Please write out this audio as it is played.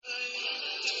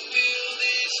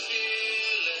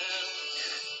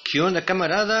¿Qué onda,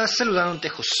 camarada? Saludándote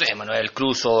José Manuel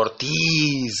Cruz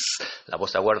Ortiz, la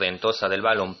voz aguardentosa del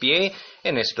balompié,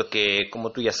 en esto que,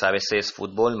 como tú ya sabes, es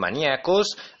fútbol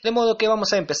maníacos, de modo que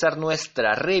vamos a empezar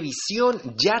nuestra revisión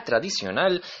ya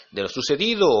tradicional de lo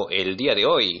sucedido el día de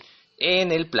hoy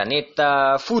en el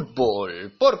planeta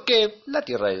fútbol, porque la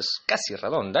Tierra es casi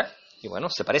redonda. Y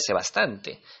bueno, se parece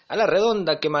bastante a la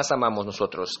redonda que más amamos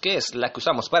nosotros, que es la que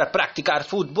usamos para practicar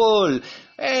fútbol.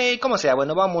 Como sea,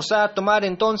 bueno, vamos a tomar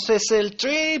entonces el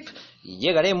trip y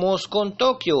llegaremos con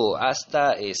Tokio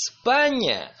hasta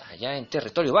España, allá en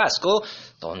territorio vasco,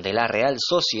 donde la Real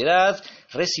Sociedad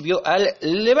recibió al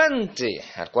Levante,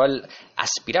 al cual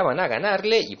aspiraban a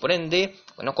ganarle y por ende,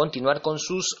 bueno, continuar con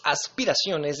sus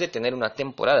aspiraciones de tener una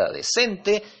temporada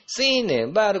decente. Sin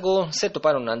embargo, se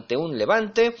toparon ante un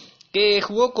Levante que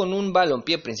jugó con un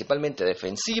balompié principalmente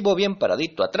defensivo, bien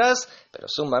paradito atrás, pero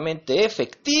sumamente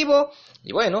efectivo,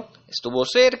 y bueno, estuvo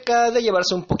cerca de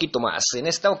llevarse un poquito más. En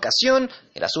esta ocasión,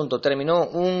 el asunto terminó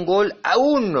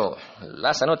 1-1.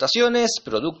 Las anotaciones,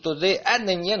 producto de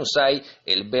Adnan Januzaj,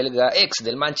 el belga ex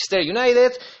del Manchester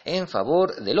United, en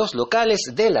favor de los locales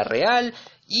de la Real,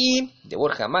 y de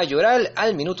Borja Mayoral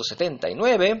al minuto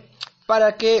 79,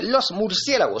 para que los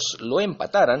murciélagos lo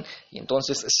empataran y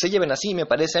entonces se lleven así, me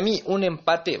parece a mí, un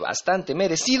empate bastante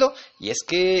merecido. Y es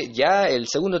que ya el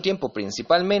segundo tiempo,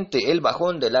 principalmente el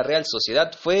bajón de la Real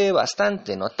Sociedad fue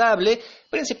bastante notable,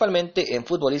 principalmente en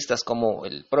futbolistas como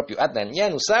el propio Adnan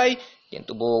Januzaj, quien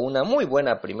tuvo una muy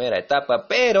buena primera etapa,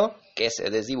 pero que se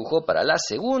desdibujó para la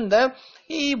segunda.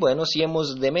 Y bueno, si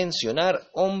hemos de mencionar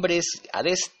hombres a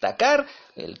destacar,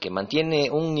 el que mantiene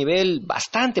un nivel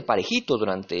bastante parejito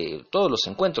durante todos los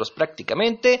encuentros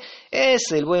prácticamente,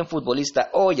 es el buen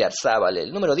futbolista Oyarzábal,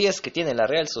 el número 10 que tiene la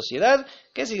Real Sociedad,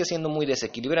 que sigue siendo muy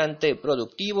desequilibrante,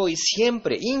 productivo y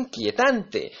siempre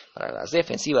inquietante para las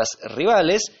defensivas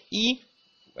rivales, y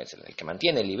pues el que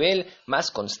mantiene el nivel más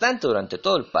constante durante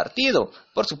todo el partido.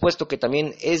 Por supuesto que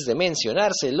también es de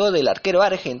mencionarse lo del arquero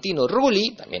argentino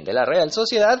Rulli, también de la Real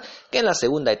Sociedad, que en la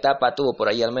segunda etapa tuvo por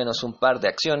ahí al menos un par de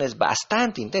acciones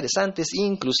bastante interesantes,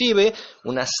 inclusive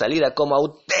una salida como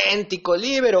auténtico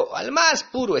líbero, al más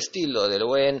puro estilo del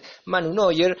buen Manu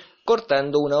Neuer,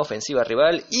 cortando una ofensiva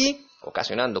rival y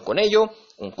ocasionando con ello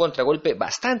un contragolpe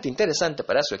bastante interesante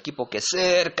para su equipo, que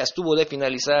cerca estuvo de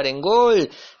finalizar en gol.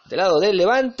 Del lado del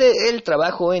Levante, el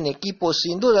trabajo en equipo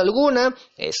sin duda alguna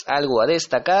es algo a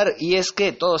destacar, y es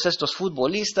que todos estos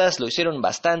futbolistas lo hicieron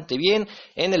bastante bien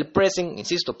en el pressing,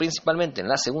 insisto, principalmente en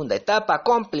la segunda etapa,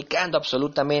 complicando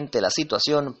absolutamente la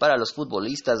situación para los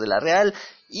futbolistas de la Real,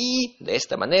 y de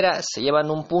esta manera se llevan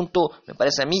un punto, me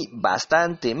parece a mí,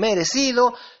 bastante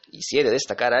merecido. Y si he de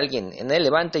destacar a alguien en el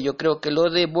Levante, yo creo que lo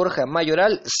de Borja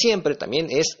Mayoral siempre también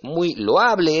es muy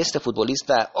loable, este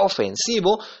futbolista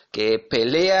ofensivo que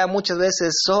pelea muchas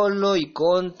veces solo y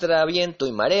contra viento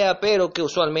y marea, pero que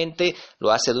usualmente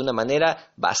lo hace de una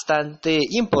manera bastante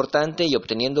importante y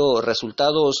obteniendo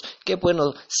resultados que,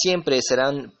 bueno, siempre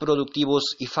serán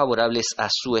productivos y favorables a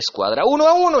su escuadra.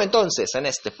 1-1 entonces en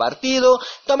este partido.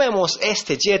 Tomemos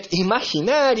este jet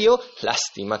imaginario,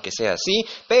 lástima que sea así,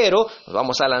 pero nos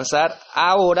vamos a lanzar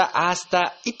ahora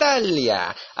hasta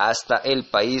Italia, hasta el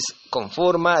país con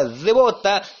forma de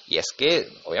bota, y es que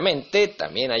obviamente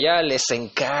también allá les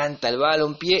encanta el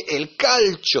balompié, el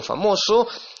calcio famoso.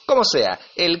 Como sea,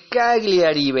 el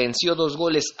Cagliari venció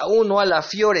 2-1 a la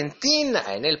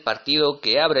Fiorentina en el partido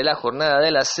que abre la jornada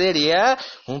de la Serie A,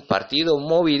 un partido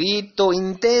movidito,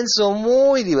 intenso,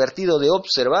 muy divertido de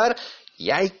observar. Y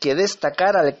hay que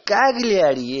destacar al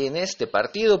Cagliari en este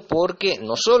partido, porque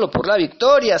no solo por la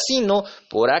victoria, sino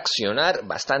por accionar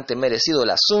bastante merecido el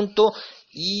asunto.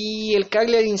 Y el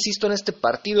Cagliari, insisto, en este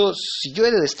partido, si yo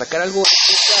he de destacar algo, es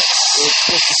esa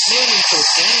posición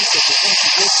impresionante que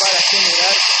consiguió para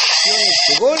generar opciones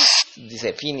de gol.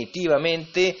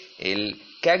 Definitivamente el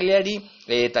Cagliari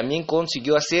también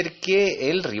consiguió hacer que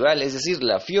el rival, es decir,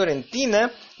 la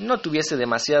Fiorentina, no tuviese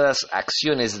demasiadas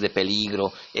acciones de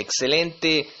peligro.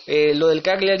 Excelente lo del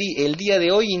Cagliari el día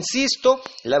de hoy, insisto.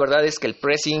 La verdad es que el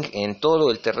pressing en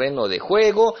todo el terreno de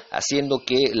juego, haciendo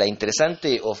que la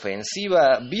interesante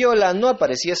ofensiva viola no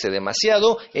apareciese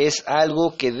demasiado, es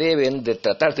algo que deben de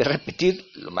tratar de repetir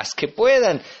lo más que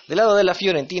puedan. Del lado de la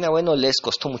Fiorentina, bueno, les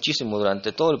costó muchísimo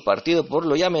durante todo el partido por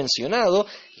lo ya mencionado,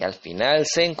 y al final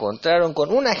se encontraron con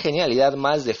con una genialidad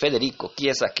más de Federico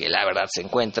Chiesa, que la verdad se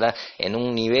encuentra en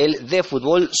un nivel de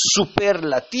fútbol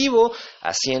superlativo,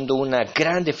 haciendo una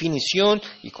gran definición,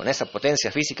 y con esa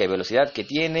potencia física y velocidad que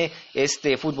tiene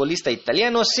este futbolista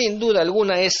italiano, sin duda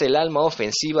alguna es el alma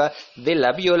ofensiva de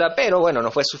la Viola, pero bueno,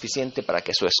 no fue suficiente para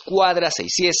que su escuadra se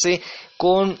hiciese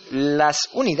con las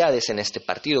unidades en este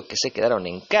partido que se quedaron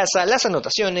en casa. Las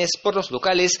anotaciones por los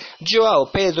locales: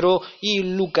 Joao Pedro y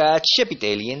Luca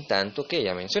Cepitelli, en tanto que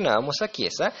ya mencionábamos a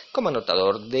Chiesa como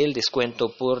anotador del descuento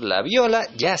por la Viola,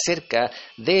 ya cerca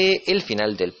del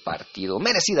final del partido.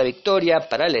 Merecida victoria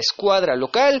para la escuadra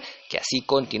local, que así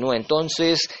continúa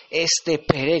entonces este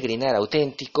peregrinar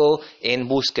auténtico en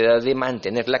búsqueda de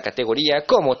mantener la categoría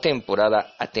como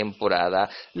temporada a temporada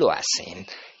lo hacen.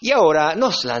 Y ahora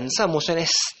nos lanzamos en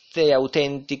este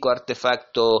auténtico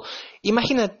artefacto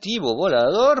imaginativo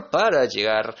volador para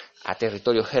llegar a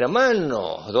territorio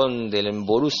germano, donde el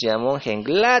Borussia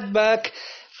Mönchengladbach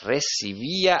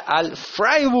recibía al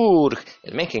Freiburg.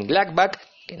 El Mönchengladbach,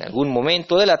 que en algún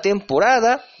momento de la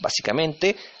temporada,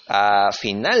 básicamente a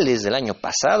finales del año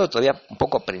pasado, todavía un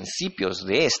poco a principios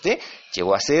de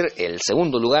llegó a ser el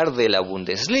segundo lugar de la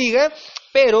Bundesliga,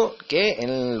 pero que en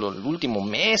el último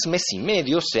mes y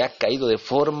medio se ha caído de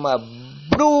forma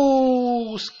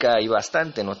brusca y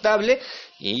bastante notable,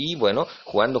 y bueno,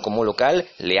 jugando como local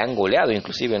le han goleado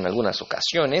inclusive en algunas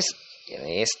ocasiones. En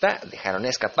esta dejaron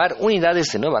escapar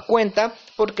unidades de nueva cuenta,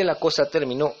 porque la cosa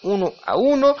terminó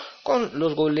 1-1 con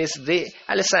los goles de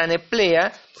Alessane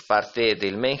Plea por parte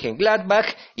del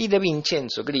Mönchengladbach y de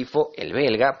Vincenzo Grifo, el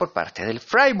belga, por parte del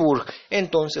Freiburg.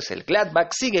 Entonces el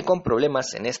Gladbach sigue con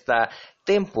problemas en esta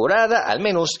temporada, al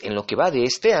menos en lo que va de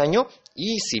este año,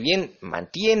 y si bien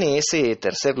mantiene ese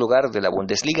tercer lugar de la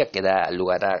Bundesliga que da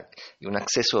lugar a un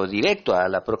acceso directo a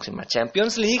la próxima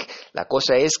Champions League, la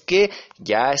cosa es que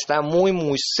ya está muy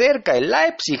cerca el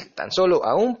Leipzig, tan solo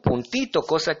a un puntito,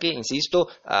 cosa que, insisto,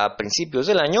 a principios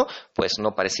del año pues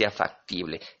no parecía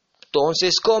factible.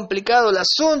 Entonces, complicado el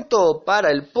asunto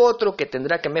para el Potro, que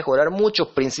tendrá que mejorar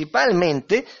mucho,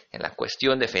 principalmente en la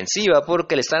cuestión defensiva,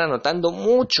 porque le están anotando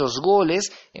muchos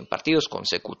goles en partidos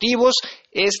consecutivos.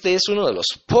 Este es uno de los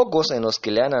pocos en los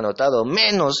que le han anotado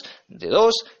menos de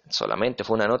 2, solamente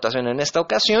fue una anotación en esta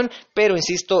ocasión, pero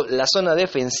insisto, la zona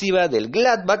defensiva del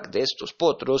Gladbach, de estos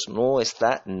Potros, no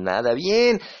está nada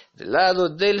bien. Del lado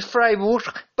del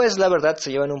Freiburg, pues la verdad se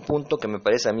llevan un punto que me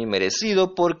parece a mí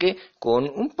merecido, porque con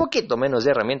un poquito menos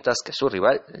de herramientas que su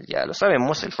rival, ya lo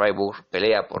sabemos, el Freiburg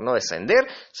pelea por no descender,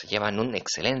 se llevan un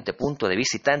excelente punto de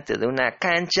visitante de una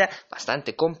cancha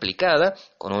bastante complicada,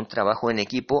 con un trabajo en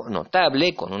equipo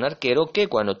notable, con un arquero que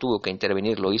cuando tuvo que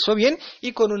intervenir lo hizo bien,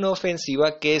 y con una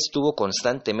ofensiva que estuvo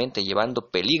constantemente llevando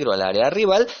peligro al área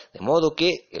rival, de modo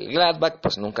que el Gladbach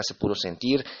pues nunca se pudo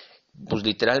sentir pues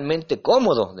literalmente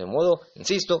cómodo, de modo,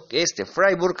 insisto, que este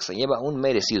Freiburg se lleva un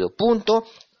merecido punto.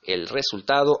 El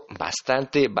resultado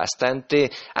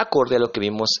bastante acorde a lo que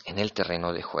vimos en el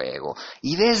terreno de juego.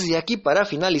 Y desde aquí, para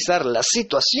finalizar la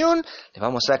situación, le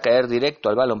vamos a caer directo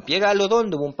al balompié galo,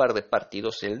 donde hubo un par de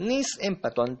partidos. El Nice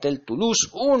empató ante el Toulouse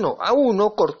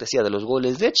 1-1, cortesía de los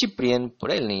goles de Cyprien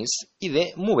por el Nice y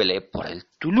de Moubelé por el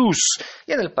Toulouse.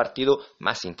 Y en el partido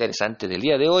más interesante del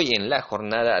día de hoy, en la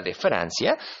jornada de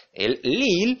Francia, el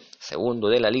Lille, segundo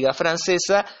de la liga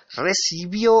francesa,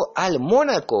 recibió al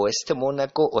Mónaco. Este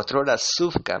Mónaco, otrora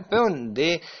subcampeón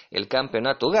del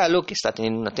campeonato galo, que está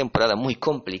teniendo una temporada muy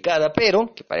complicada,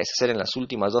 pero que parece ser en las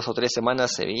últimas 2 o 3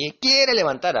 semanas quiere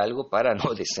levantar algo para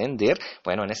no descender.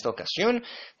 Bueno, en esta ocasión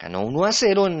ganó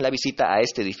 1-0 en la visita a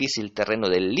este difícil terreno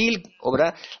del Lille,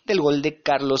 obra del gol de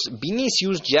Carlos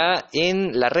Vinicius ya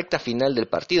en la recta final del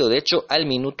partido, de hecho al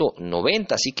minuto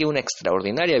 90, así que una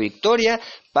extraordinaria victoria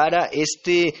para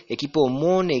este equipo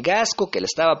monegasco, que le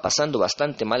estaba pasando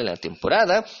bastante mal en la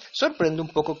temporada. Sorprende un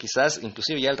poco quizás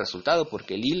inclusive ya el resultado,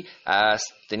 porque Lille ha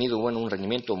tenido un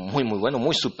rendimiento muy bueno,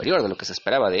 muy superior de lo que se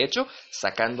esperaba, de hecho,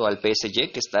 sacando al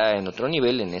PSG, que está en otro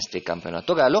nivel en este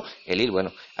campeonato galo. El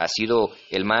Lille, ha sido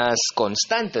el más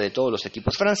constante de todos los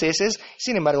equipos franceses,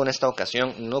 sin embargo en esta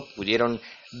ocasión no pudieron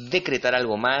decretar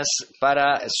algo más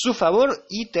para su favor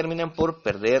y terminan por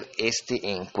perder este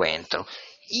encuentro.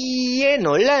 Y en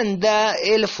Holanda,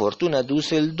 el Fortuna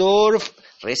Düsseldorf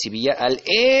recibía al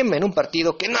EM en un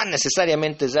partido que no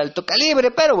necesariamente es de alto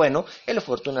calibre, pero bueno, el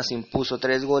Fortuna se impuso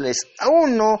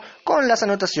 3-1 con las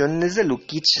anotaciones de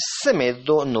Lukic,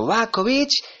 Semedo, Novakovic,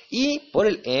 y por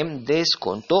el EM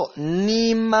descontó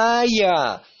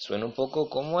Nimaya. Suena un poco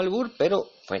como albur, pero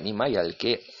fue Nimaya el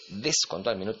que descontó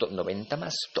al minuto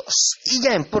 90+2. Y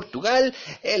ya en Portugal,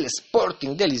 el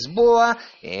Sporting de Lisboa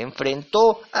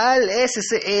enfrentó al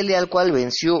SCL, al cual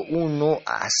venció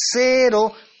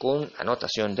 1-0 con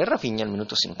anotación de Rafinha al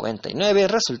minuto 59.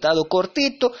 Resultado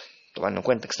cortito, tomando en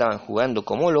cuenta que estaban jugando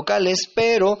como locales,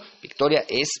 pero victoria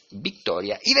es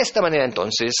victoria. Y de esta manera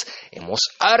entonces hemos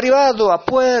arribado a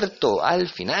puerto, al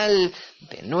final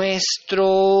de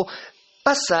nuestro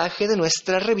pasaje, de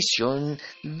nuestra revisión,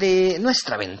 de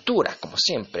nuestra aventura, como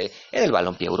siempre, en el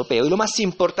balompié europeo. Y lo más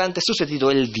importante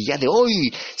sucedido el día de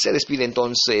hoy. Se despide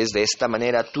entonces de esta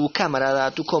manera tu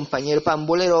camarada, tu compañero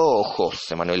pambolero,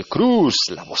 José Manuel Cruz,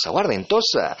 la voz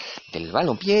aguardentosa del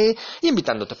balompié,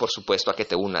 invitándote por supuesto a que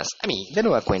te unas a mí de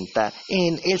nueva cuenta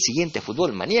en el siguiente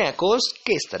Fútbol Maníacos,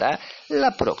 que estará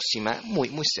la próxima muy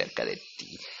muy cerca de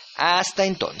ti. Hasta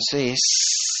entonces.